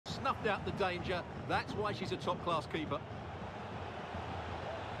snuffed out the danger. That's why she's a top-class keeper.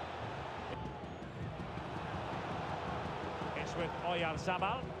 It's with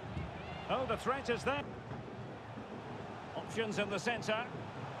Oyarzabal. Oh, the threat is there. Options in the centre.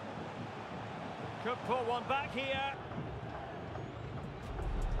 Could pull one back here.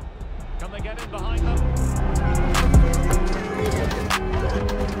 Can they get in behind them?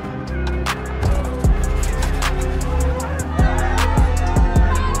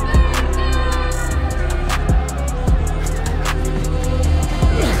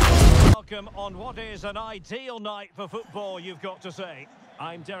 Welcome on what is an ideal night for football, you've got to say.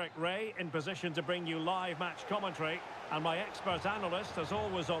 I'm Derek Ray, in position to bring you live match commentary, and my expert analyst, as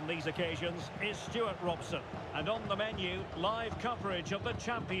always on these occasions, is Stuart Robson. And on the menu, live coverage of the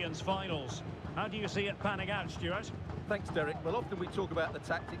Champions Finals. How do you see it panning out, Stuart? Thanks, Derek. Well, often we talk about the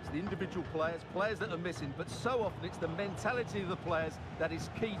tactics, the individual players that are missing, but so often it's the mentality of the players that is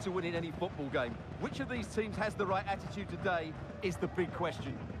key to winning any football game. Which of these teams has the right attitude today is the big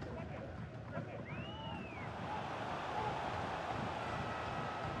question.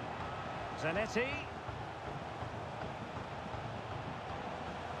 Zanetti.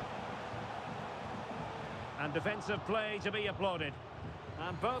 And defensive play to be applauded.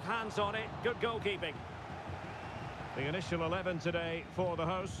 And both hands on it, good goalkeeping. The initial 11 today for the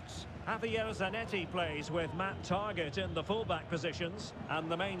hosts. Javier Zanetti plays with Matt Targett in the fullback positions. And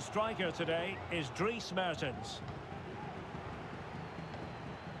the main striker today is Dries Mertens.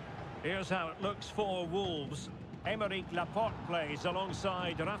 Here's how it looks for Wolves. Aymeric Laporte plays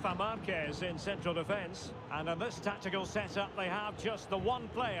alongside Rafa Marquez in central defence. And in this tactical setup, they have just the one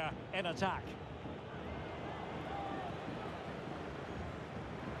player in attack.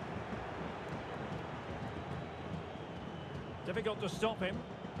 Difficult to stop him.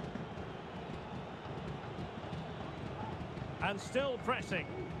 And still pressing.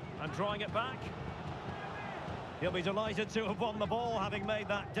 And drawing it back. He'll be delighted to have won the ball, having made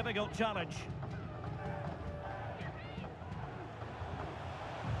that difficult challenge.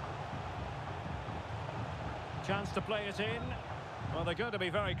 Chance to play it in. Well, they're going to be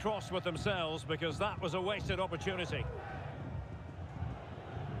very cross with themselves because that was a wasted opportunity.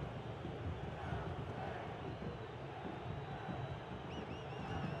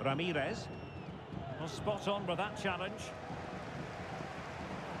 Ramirez. Well, spot on with that challenge.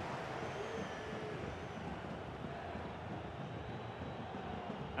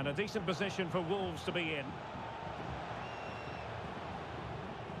 And a decent position for Wolves to be in.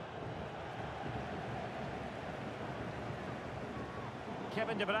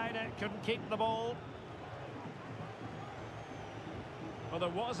 Kevin De Bruyne couldn't keep the ball. Well, there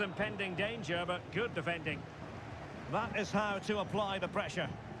was impending danger, but good defending. That is how to apply the pressure.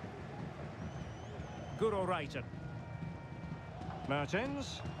 Guro Reiten.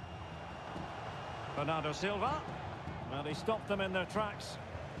 Mertens. Bernardo Silva. Well, he stopped them in their tracks.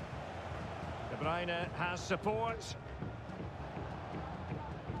 De Bruyne has support.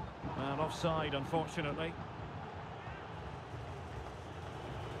 And offside, unfortunately.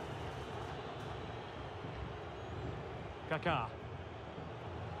 Kaká.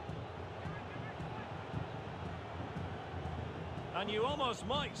 And you almost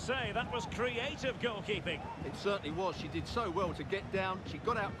might say that was creative goalkeeping. It certainly was. She did so well to get down. She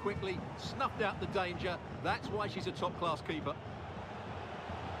got out quickly, snuffed out the danger. That's why she's a top-class keeper.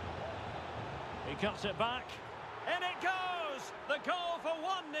 He cuts it back. In it goes! The goal for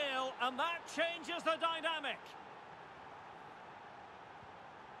 1-0, and that changes the dynamic.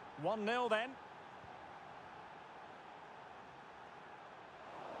 1-0 then.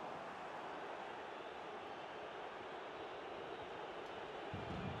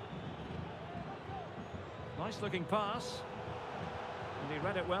 Nice looking pass. And he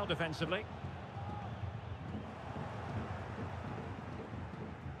read it well defensively.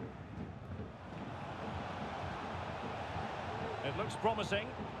 It looks promising.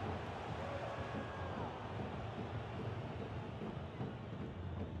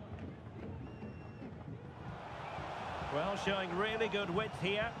 Well, showing really good width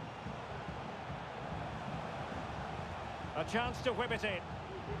here. A chance to whip it in.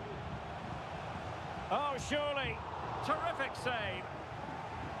 Oh, surely. Terrific save.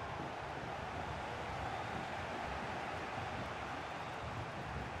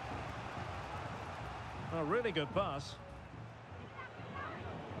 A really good pass.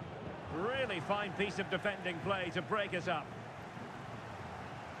 Really fine piece of defending play to break us up.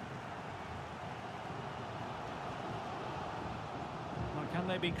 Well, can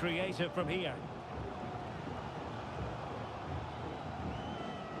they be creative from here?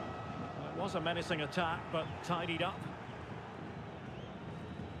 It was a menacing attack, but tidied up.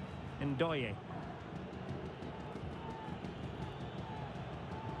 Ndoye.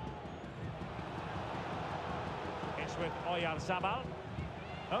 It's with Oyarzabal.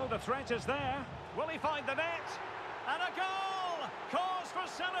 Oh, the threat is there. Will he find the net? And a goal! Cause for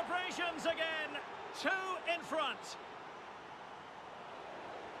celebrations again. 2 in front.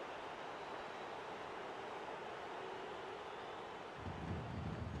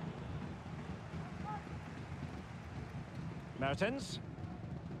 Mertens.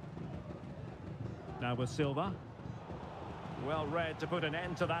 Now with Silva. Well read to put an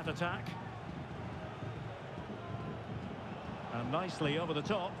end to that attack. And nicely over the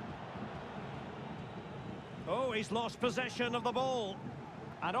top. Oh, he's lost possession of the ball.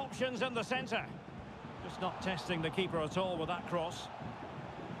 And options in the centre. Just not testing the keeper at all with that cross.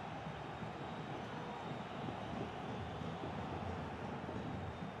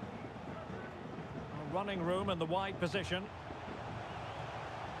 Running room in the wide position.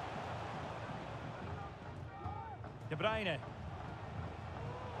 De Bruyne.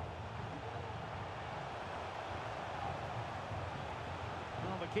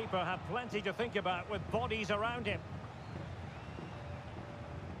 Well, the keeper had plenty to think about with bodies around him.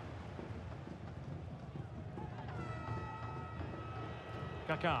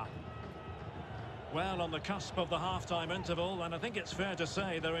 Kaká. Well, on the cusp of the half-time interval, and I think it's fair to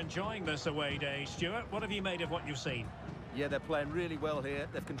say they're enjoying this away day. Stuart, what have you made of what you've seen? Yeah, they're playing really well here.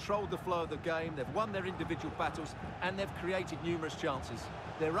 They've controlled the flow of the game, they've won their individual battles, and they've created numerous chances.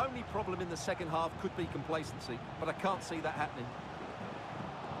 Their only problem in the second half could be complacency, but I can't see that happening.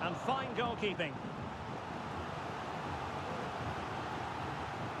 And fine goalkeeping.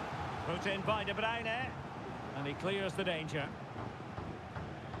 Put in by De Bruyne, and he clears the danger.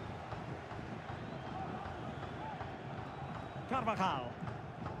 Carvajal.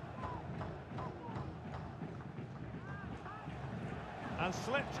 And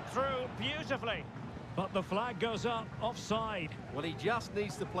slipped through beautifully. But the flag goes up, offside. Well, he just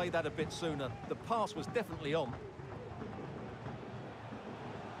needs to play that a bit sooner. The pass was definitely on.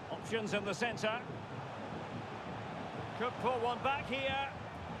 Options in the centre. Could pull one back here.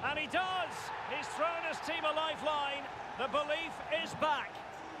 And he does! He's thrown his team a lifeline. The belief is back.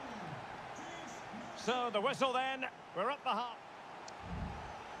 So the whistle then. We're up the half.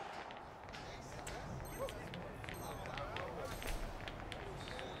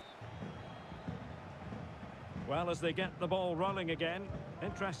 Well, as they get the ball rolling again,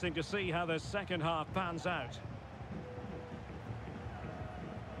 interesting to see how the second half pans out.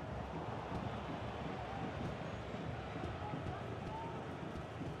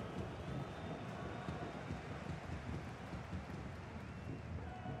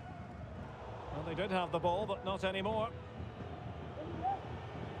 Well, they did have the ball, but not anymore.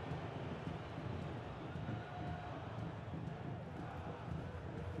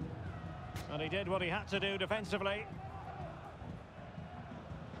 And he did what he had to do defensively.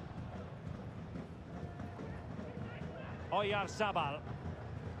 Oyarzabal.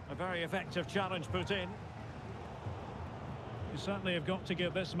 A very effective challenge put in. You certainly have got to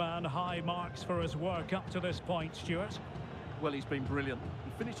give this man high marks for his work up to this point, Stuart. Well, he's been brilliant.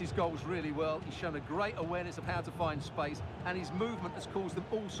 He finished his goals really well. He's shown a great awareness of how to find space, and his movement has caused them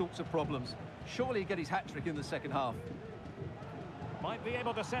all sorts of problems. Surely he'll get his hat-trick in the second half. Might be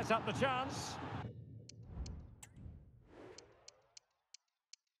able to set up the chance.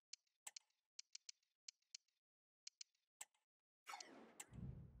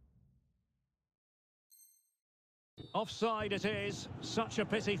 Offside it is. Such a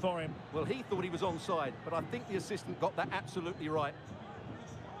pity for him. Well, he thought he was onside, but I think the assistant got that absolutely right.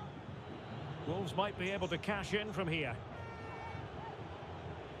 Wolves might be able to cash in from here.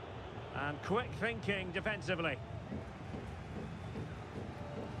 And quick thinking defensively.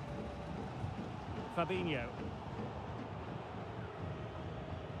 Fabinho.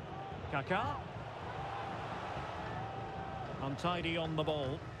 Kaká. Untidy on the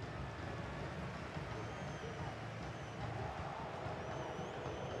ball.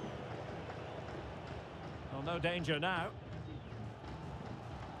 Well, no danger now.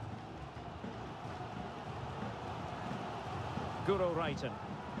 Guro Reiten.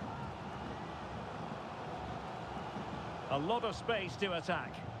 A lot of space to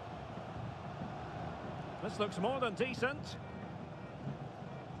attack. This looks more than decent.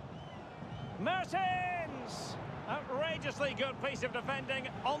 Mertens! Outrageously good piece of defending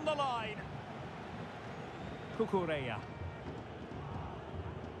on the line. Cucurella.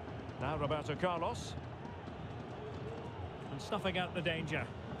 Now Roberto Carlos. And snuffing out the danger.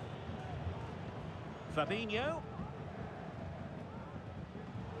 Fabinho.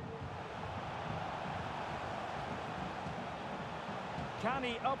 Can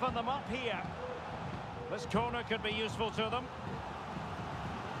he open them up here? This corner could be useful to them.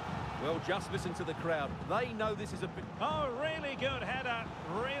 Well, just listen to the crowd. They know this is a bit... Oh, really good header.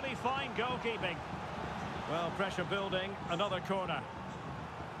 Really fine goalkeeping. Well, pressure building. Another corner.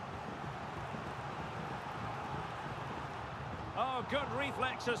 Oh, good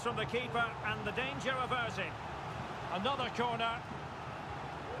reflexes from the keeper and the danger averted. Another corner.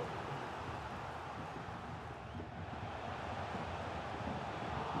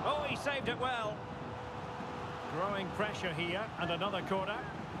 Oh, he saved it well. Growing pressure here, and another corner.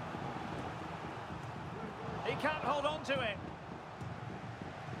 He can't hold on to it.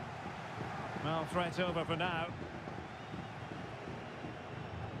 Well, threat over for now.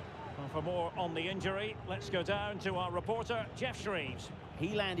 Well, for more on the injury, let's go down to our reporter, Jeff Shreves.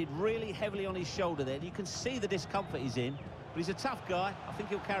 He landed really heavily on his shoulder there. You can see the discomfort he's in, but he's a tough guy. I think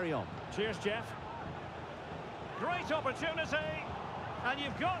he'll carry on. Cheers, Jeff. Great opportunity. And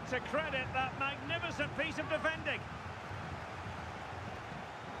you've got to credit that magnificent piece of defending.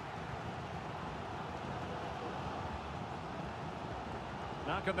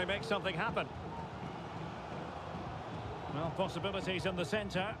 Now can they make something happen? Well, possibilities in the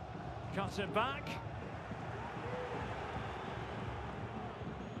centre. Cuts it back.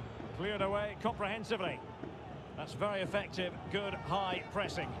 Cleared away comprehensively. That's very effective. Good high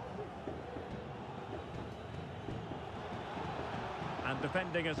pressing. And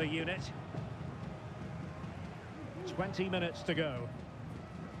defending as a unit. 20 minutes to go.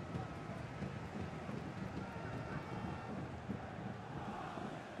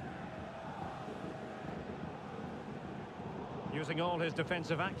 Using all his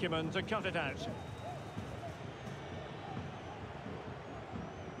defensive acumen to cut it out.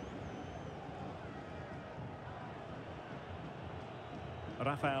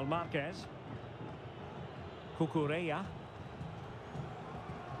 Rafael Marquez. Cucurella.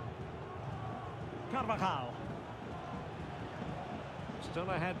 Carvajal. Still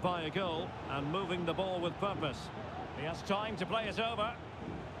ahead by a goal and moving the ball with purpose. He has time to play it over.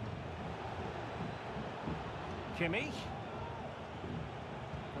 Kimmich.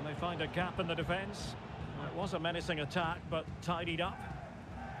 Can they find a gap in the defence? Well, it was a menacing attack, but tidied up.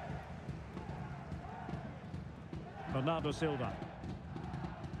 Bernardo Silva.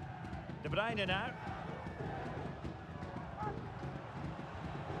 De Bruyne now.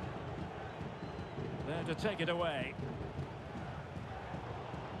 There to take it away.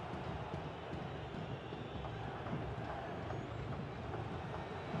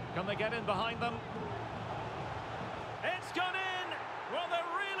 Can they get in behind them? It's gone in! Well, they're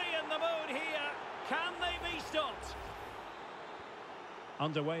really in the mood here. Can they be stopped?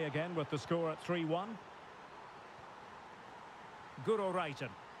 Underway again with the score at 3-1. Guro Reiten.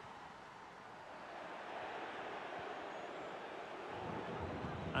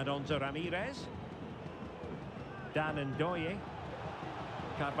 And on to Ramirez. Dan Ndoye.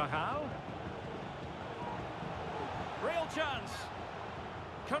 Carvajal. Real chance.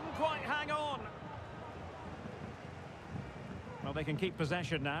 Couldn't quite hang on. Well, they can keep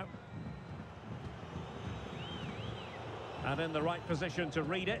possession now. And in the right position to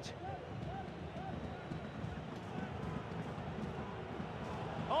read it.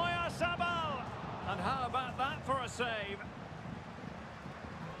 Oyarzabal! And how about that for a save?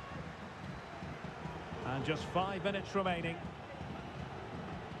 And just 5 minutes remaining.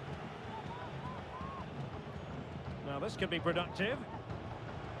 Now this could be productive.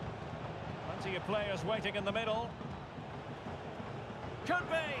 Plenty of players waiting in the middle. Could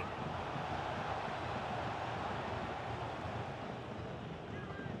be!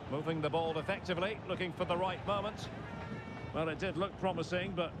 Moving the ball effectively, looking for the right moment. Well, it did look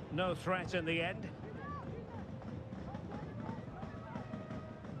promising, but no threat in the end.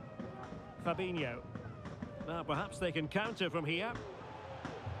 Fabinho. Now, perhaps they can counter from here.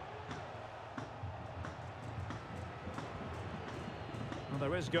 Well,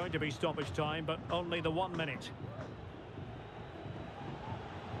 there is going to be stoppage time, but only the 1 minute.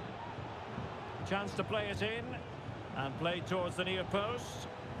 Chance to play it in. And played towards the near post.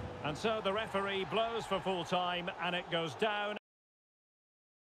 And so the referee blows for full time, and it goes down.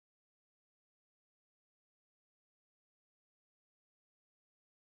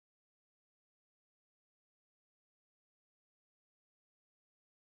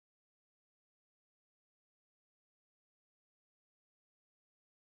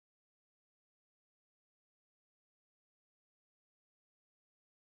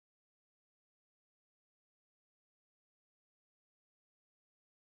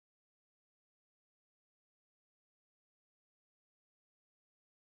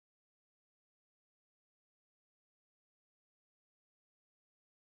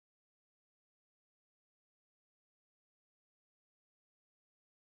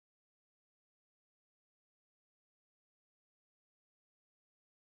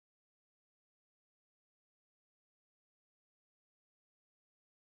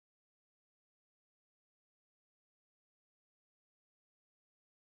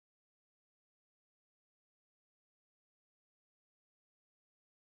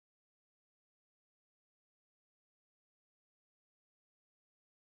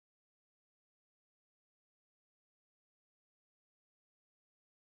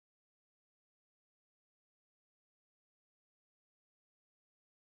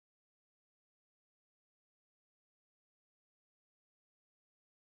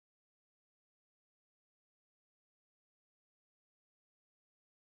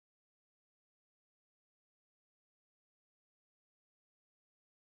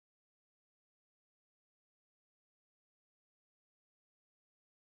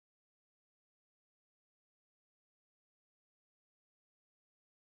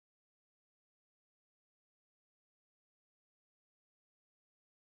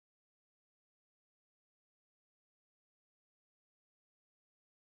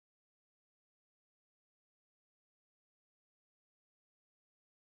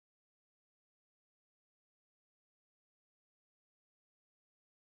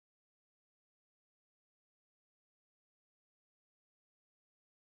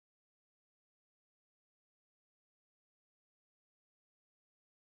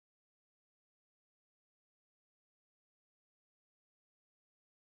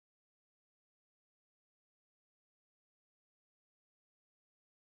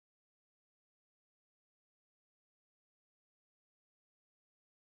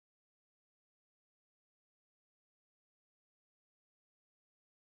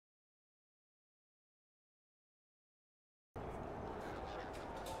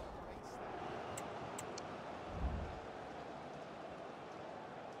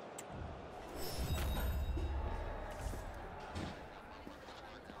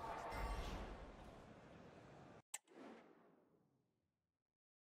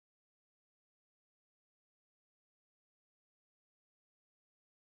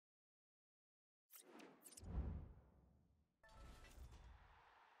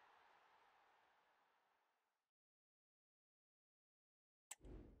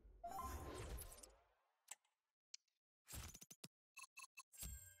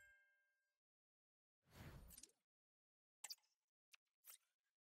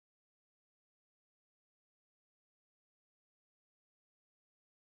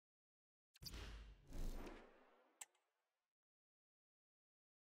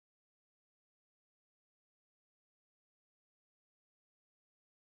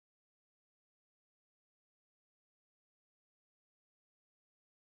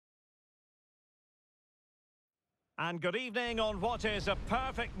 And good evening on what is a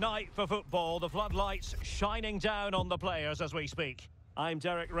perfect night for football. The floodlights shining down on the players as we speak. I'm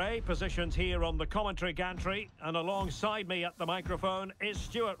Derek Ray, positioned here on the commentary gantry, and alongside me at the microphone is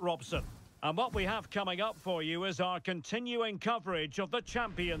Stuart Robson. And what we have coming up for you is our continuing coverage of the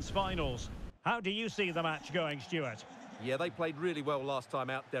Champions Finals. How do you see the match going, Stuart? Yeah, they played really well last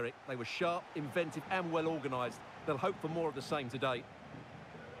time out, Derek. They were sharp, inventive and well organised. They'll hope for more of the same today.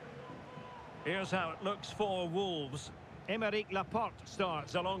 Here's how it looks for Wolves. Aymeric Laporte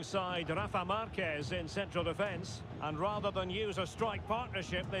starts alongside Rafa Marquez in central defence. And rather than use a strike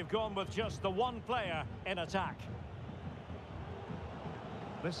partnership, they've gone with just the one player in attack.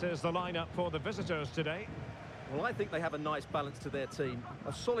 This is the lineup for the visitors today. Well, I think they have a nice balance to their team.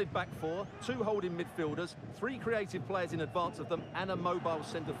 A solid back four, two holding midfielders, three creative players in advance of them, and a mobile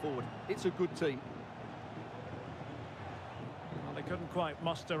centre forward. It's a good team. Well, they couldn't quite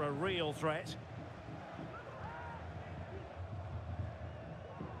muster a real threat.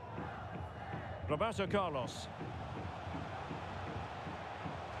 Roberto Carlos.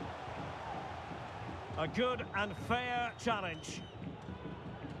 A good and fair challenge.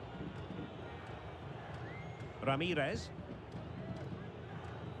 Ramirez.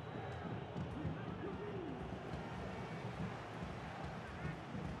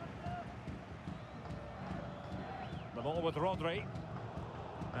 The ball with Rodri.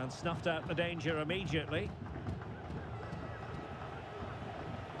 And snuffed out the danger immediately.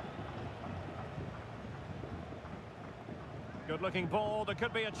 Good looking ball, there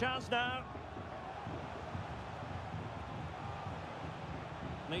could be a chance now.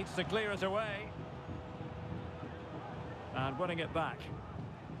 Needs to clear it away. And winning it back.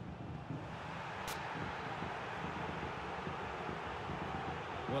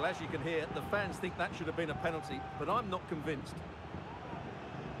 Well, as you can hear, the fans think that should have been a penalty, but I'm not convinced.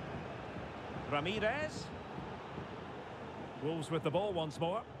 Ramirez. Wolves with the ball once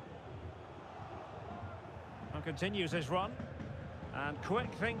more. And continues his run. And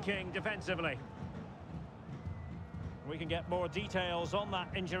quick thinking defensively. We can get more details on that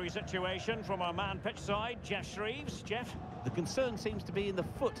injury situation from our man pitch side, Jeff Shreves. Jeff? The concern seems to be in the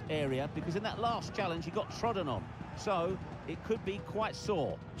foot area, because in that last challenge he got trodden on. So it could be quite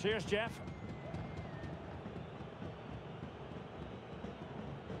sore. Cheers, Jeff.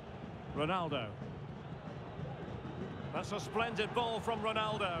 Ronaldo. That's a splendid ball from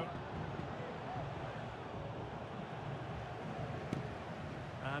Ronaldo.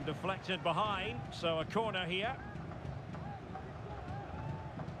 And deflected behind, so a corner here.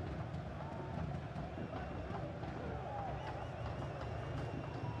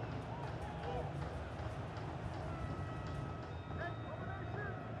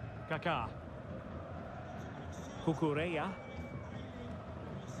 Kaká. Cucurella.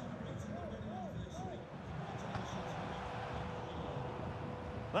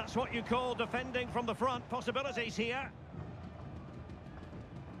 That's what you call defending from the front. Possibilities here.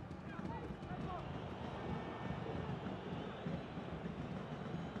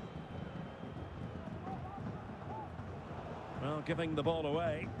 Well, giving the ball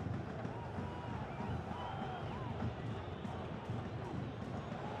away.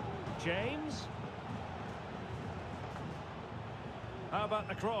 James. How about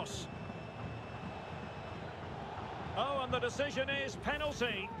the cross? Oh, and the decision is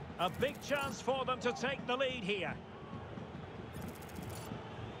penalty. A big chance for them to take the lead here.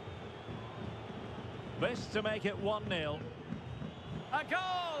 This to make it 1-0. A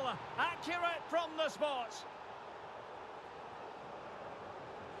goal! Accurate from the spot.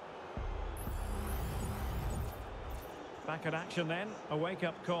 Back in action then. A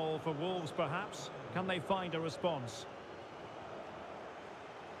wake-up call for Wolves, perhaps. Can they find a response?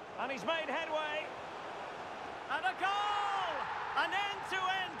 And he's made headway. And a goal! An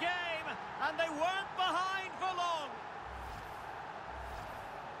end-to-end game. And they weren't behind for long.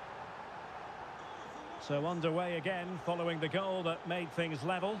 So underway again, following the goal that made things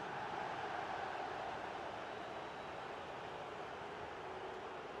level.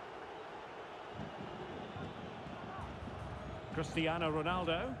 Cristiano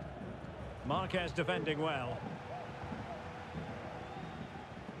Ronaldo. Marquez defending well.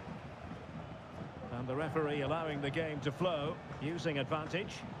 And the referee allowing the game to flow, using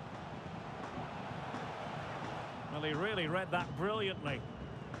advantage. Well, he really read that brilliantly.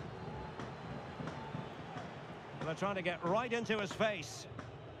 And they're trying to get right into his face.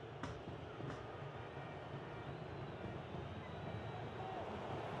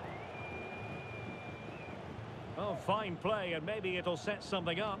 Oh, fine play, and maybe it'll set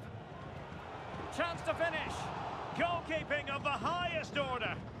something up. Chance to finish. Goalkeeping of the highest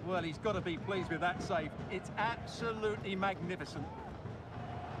order. Well, he's got to be pleased with that save. It's absolutely magnificent.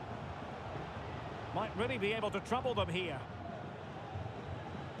 Might really be able to trouble them here.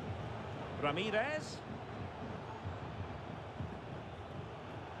 Ramirez.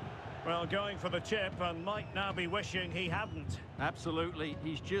 Well, going for the chip and might now be wishing he hadn't. Absolutely.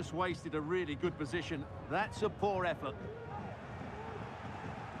 He's just wasted a really good position. That's a poor effort.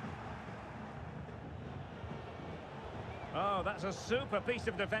 Oh, that's a super piece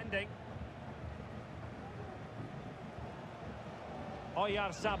of defending.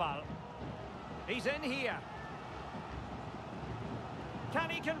 Oyarzabal. He's in here. Can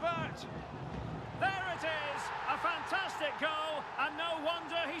he convert? There it is! A fantastic goal, and no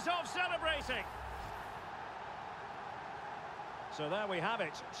wonder he's off celebrating. So there we have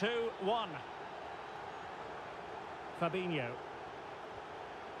it, 2-1. Fabinho.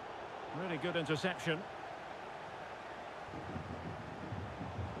 Really good interception.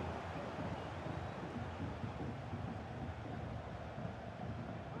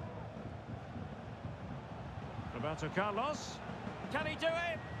 Roberto Carlos. Can he do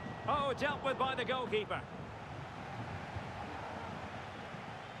it? Oh, dealt with by the goalkeeper.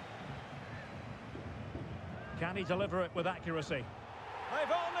 Can he deliver it with accuracy?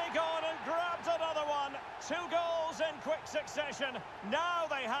 They've only gone and grabbed another one. 2 goals in quick succession. Now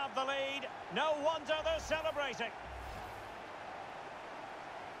they have the lead. No wonder they're celebrating.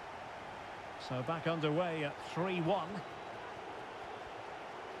 So back underway at 3-1.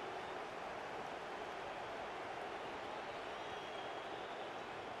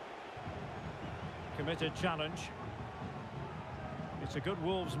 Committed challenge. It's a good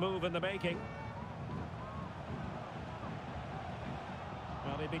Wolves move in the making.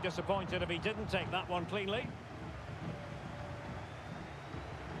 Well, he'd be disappointed if he didn't take that one cleanly.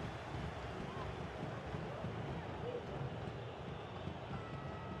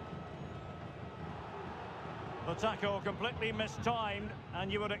 The tackle completely mistimed,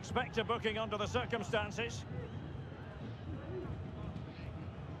 and you would expect a booking under the circumstances.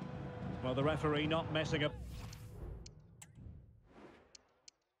 Well, the referee not messing up.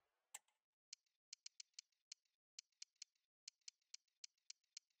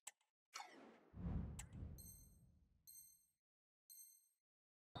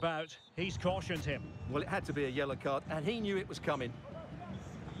 He's cautioned him. Well, it had to be a yellow card, and he knew it was coming.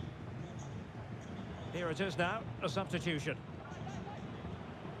 Here it is now, a substitution.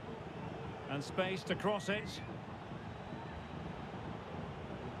 And space to cross it.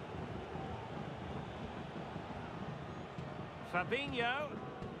 Fabinho.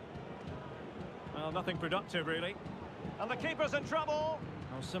 Well, nothing productive, really. And the keeper's in trouble.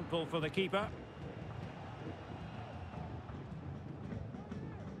 How simple for the keeper.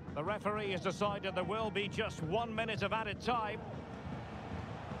 The referee has decided there will be just 1 minute of added time.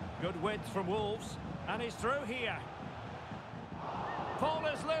 Good width from Wolves. And he's through here. Ball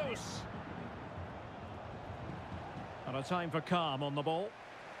is loose. And a time for calm on the ball.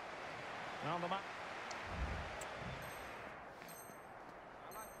 Now the match.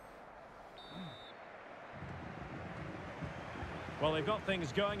 Well, they've got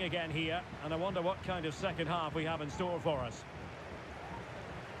things going again here, and I wonder what kind of second half we have in store for us.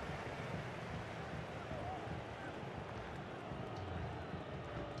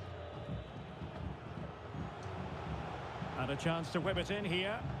 And a chance to whip it in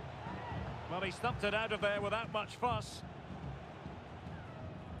here. Well, he stumped it out of there without much fuss.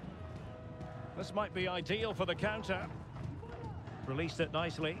 This might be ideal for the counter. Released it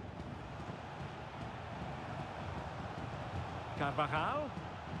nicely. Carvajal.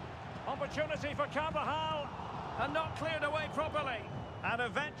 Opportunity for Carvajal. And not cleared away properly. And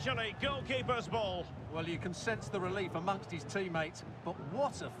eventually, goalkeeper's ball. Well, you can sense the relief amongst his teammates, but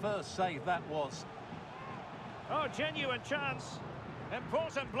what a first save that was. Oh, genuine chance.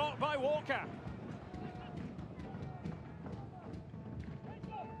 Important block by Walker.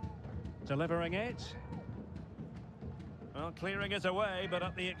 Delivering it. Well, clearing it away, but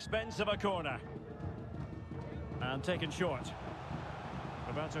at the expense of a corner. And taken short.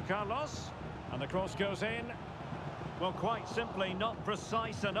 Roberto Carlos. And the cross goes in. Well, quite simply not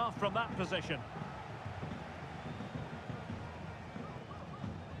precise enough from that position.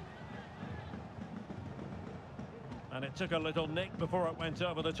 And it took a little nick before it went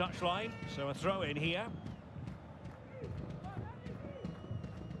over the touchline. So a throw in here.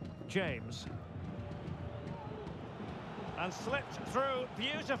 James. And slipped through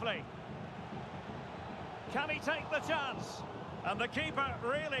beautifully. Can he take the chance? And the keeper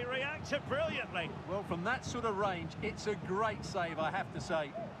really reacted brilliantly. Well, from that sort of range, it's a great save, I have to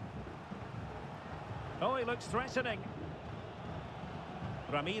say. Oh, he looks threatening.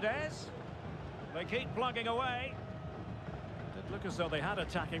 Ramirez. They keep plugging away. Did look as though they had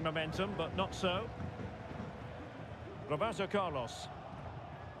attacking momentum, but not so. Roberto Carlos.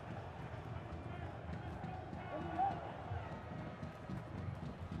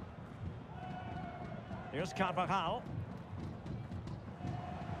 Here's Carvajal.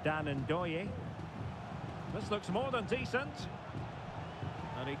 Dan Ndoye. This looks more than decent.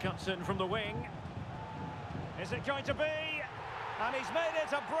 And he cuts in from the wing. Is it going to be? And he's made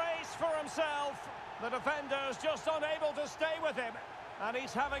it a brace for himself. The defender's just unable to stay with him. And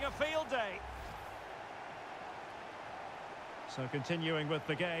he's having a field day. So continuing with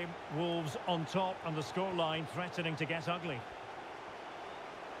the game, Wolves on top and the scoreline threatening to get ugly.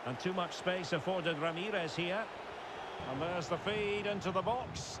 And too much space afforded Ramirez here. And there's the feed into the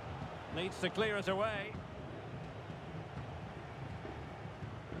box. Needs to clear it away.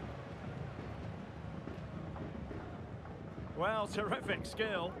 Well, terrific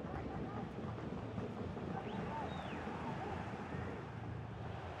skill.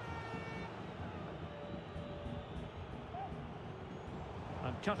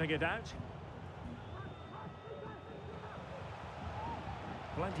 And cutting it out.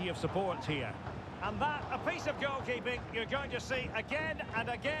 Plenty of support here. And that, a piece of goalkeeping you're going to see again and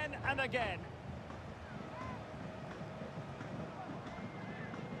again and again.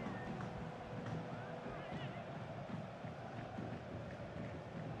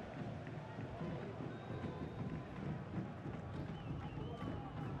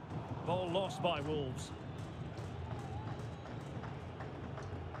 Ball lost by Wolves.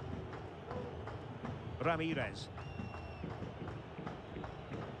 Ramirez.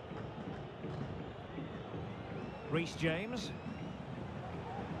 Reece James.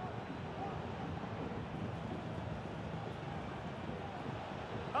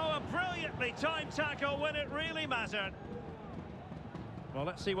 Oh, a brilliantly timed tackle when it really mattered. Well,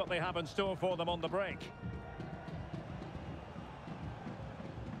 let's see what they have in store for them on the break.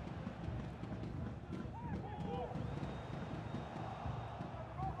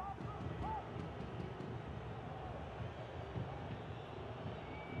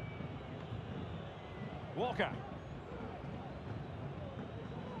 Walker.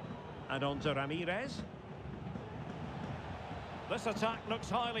 And on to Ramirez. This attack looks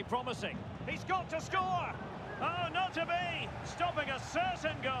highly promising. He's got to score! Oh, not to be! Stopping a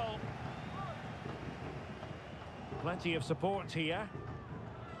certain goal. Plenty of support here.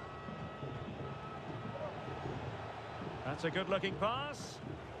 That's a good-looking pass.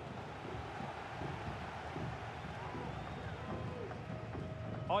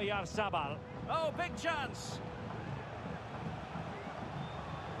 Oyarzabal. Oh, big chance.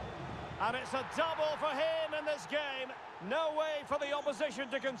 And it's a double for him in this game. No way for the opposition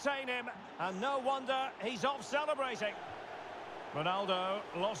to contain him. And no wonder he's off celebrating. Ronaldo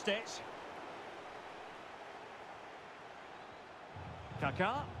lost it.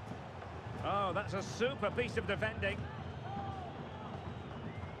 Kaká. Oh, that's a super piece of defending.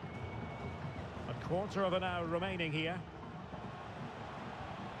 A quarter of an hour remaining here.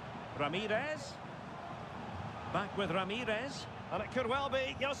 Ramirez. Back with Ramirez. And it could well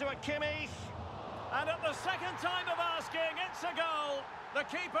be Joshua Kimmich. And at the second time of asking, it's a goal. The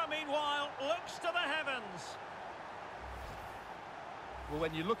keeper, meanwhile, looks to the heavens. Well,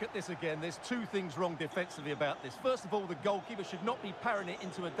 when you look at this again, there's two things wrong defensively about this. First of all, the goalkeeper should not be parrying it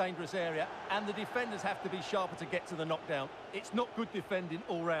into a dangerous area, and the defenders have to be sharper to get to the knockdown. It's not good defending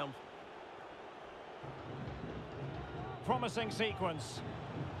all round. Promising sequence.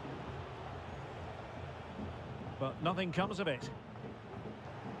 But nothing comes of it.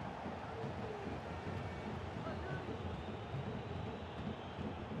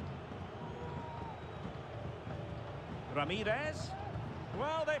 Ramirez.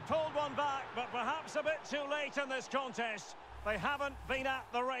 Well, they pulled one back, but perhaps a bit too late in this contest. They haven't been at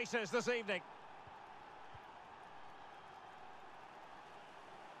the races this evening.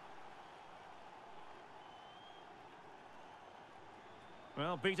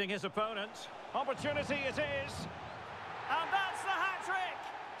 Well, beating his opponent. Opportunity it is. And that's the hat-trick!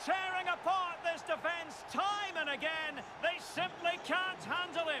 Tearing apart this defence time and again. They simply can't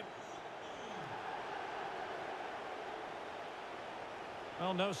handle him.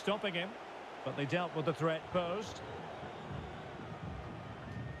 Well, no stopping him, but they dealt with the threat posed.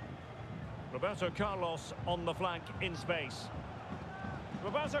 Roberto Carlos on the flank in space.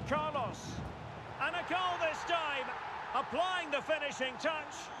 Roberto Carlos. And a goal this time. Applying the finishing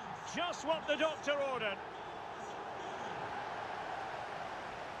touch. Just what the doctor ordered.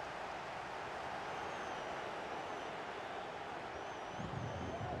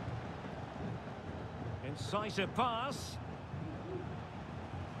 Incisive pass.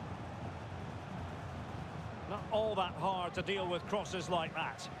 Not all that hard to deal with crosses like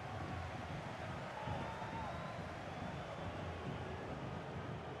that.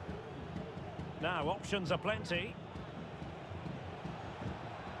 Now, options are plenty.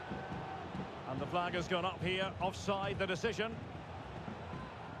 And the flag has gone up here, offside the decision.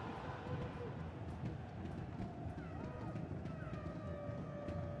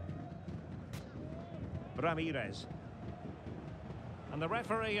 Ramirez. And the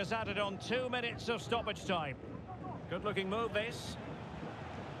referee has added on 2 minutes of stoppage time. Good-looking move, this.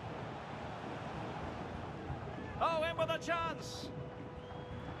 Oh, in with a chance.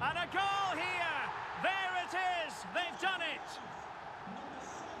 And a goal here. There it is. They've done it.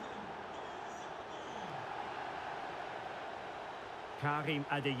 Karim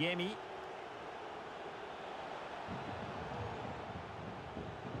Adeyemi.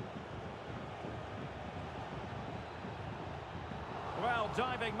 Well,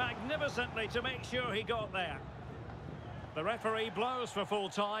 diving magnificently to make sure he got there. The referee blows for full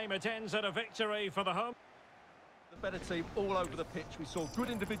time. It ends at a victory for the home. The better team all over the pitch. We saw good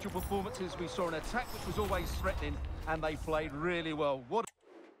individual performances. We saw an attack which was always threatening, and they played really well. What